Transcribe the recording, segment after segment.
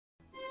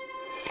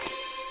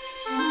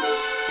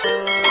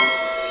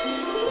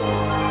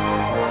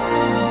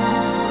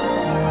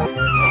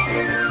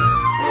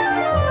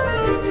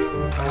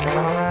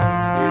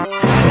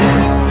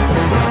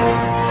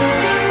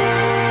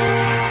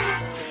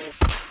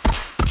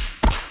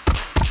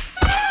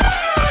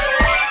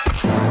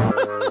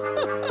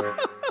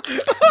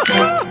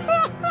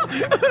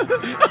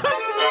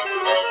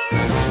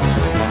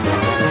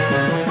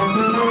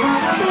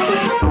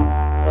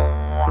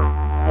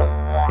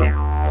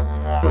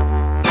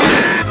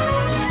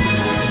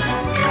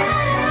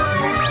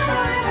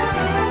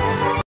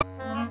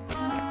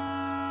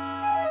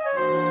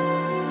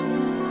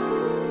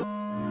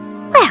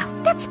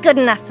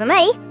good enough for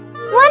me.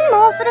 One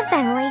more for the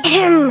family.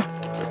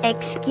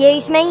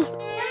 Excuse me?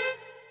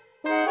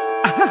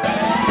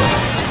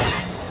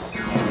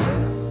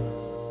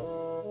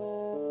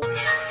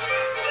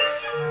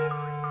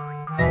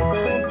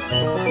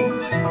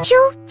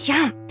 Jewel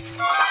jumps.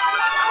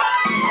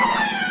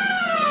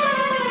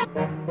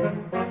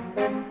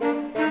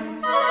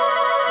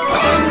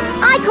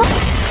 I got...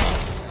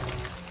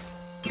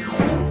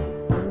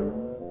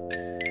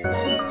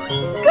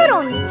 Good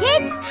on you,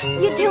 kids.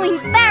 You're doing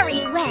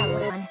very well.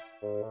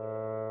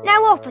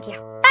 Now off with you.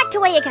 Back to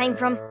where you came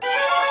from.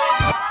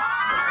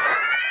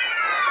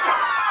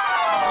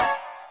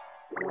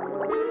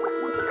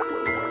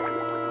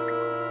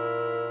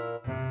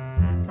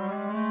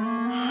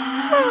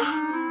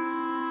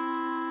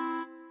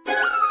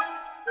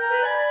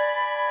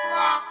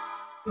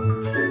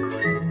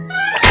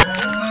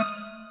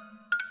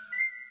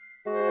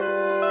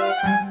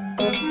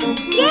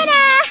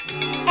 Dinner!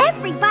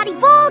 Everybody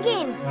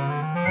bargain!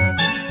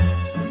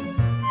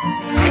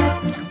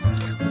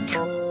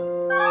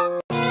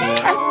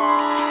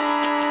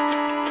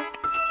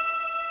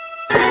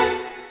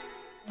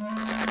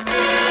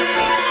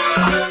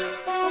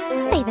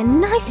 They're the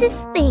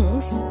nicest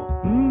things.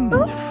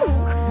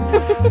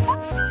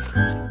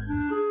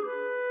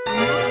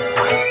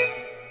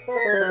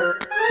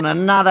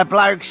 Another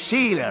bloke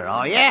Sheila,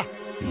 are you?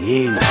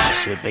 You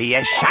should be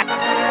a shut.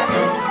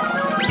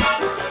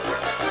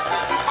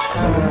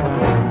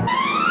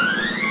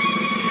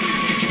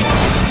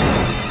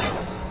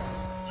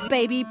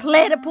 Baby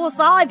platypus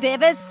I've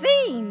ever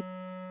seen.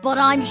 But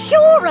I'm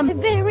sure I'm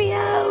very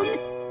own.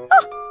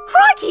 Oh,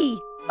 crikey!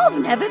 I've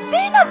never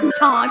been on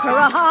time for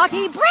a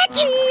hearty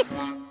brekkie.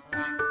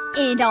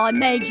 And I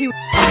made you...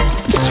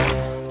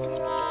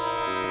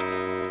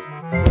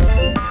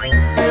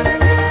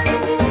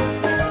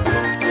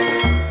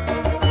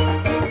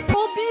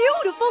 Oh,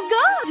 beautiful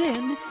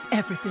garden.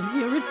 Everything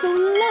here is so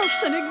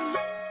lush and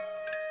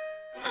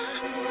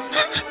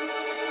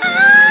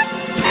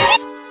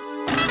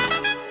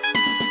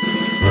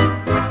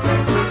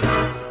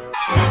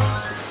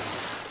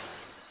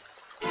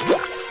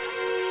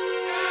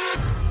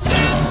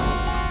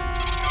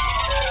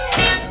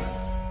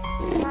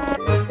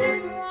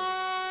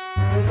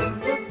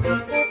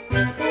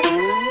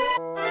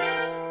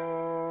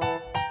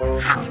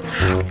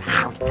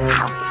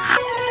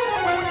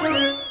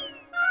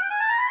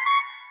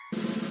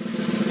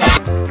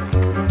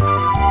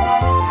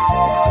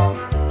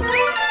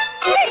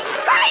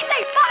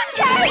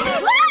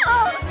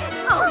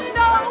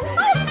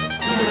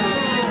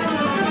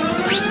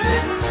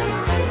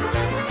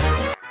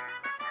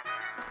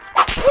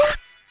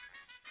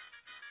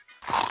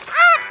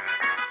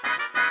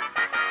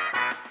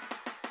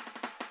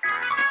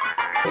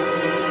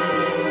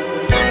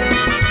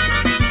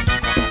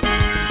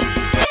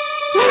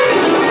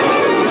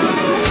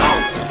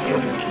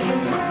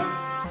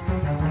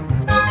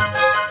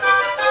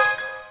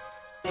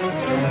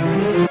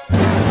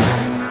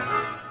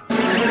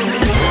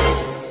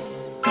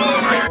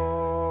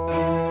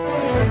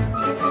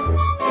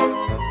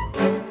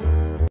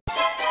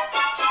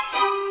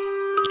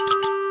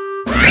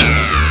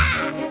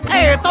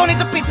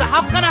Tony's a pizza.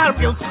 How can I help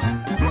you?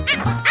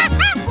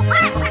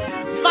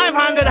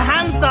 500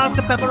 hand-tossed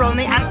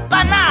pepperoni and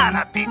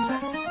banana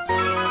pizzas.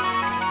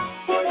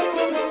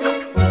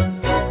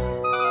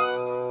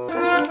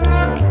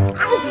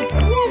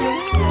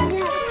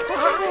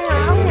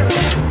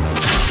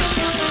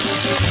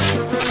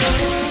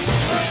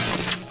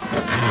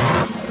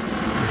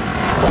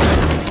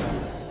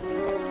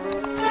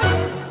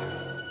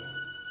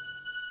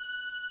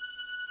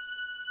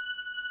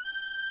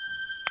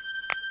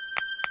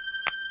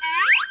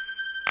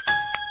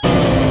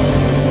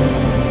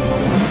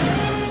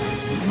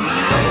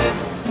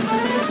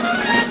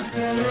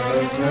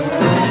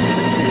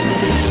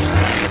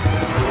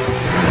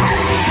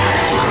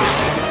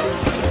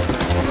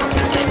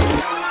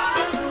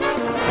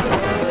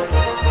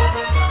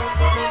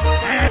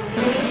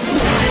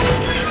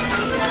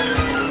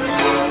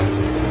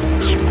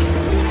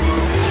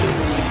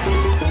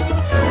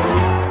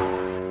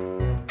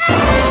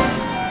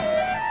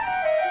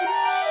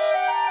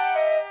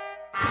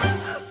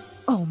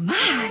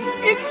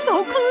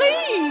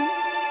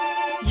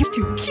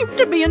 Too cute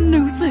to be a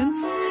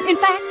nuisance. In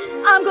fact,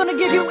 I'm gonna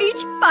give you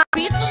each 5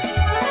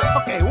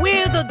 pizzas. Okay,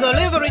 with the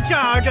delivery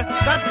charge,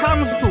 that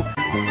comes to...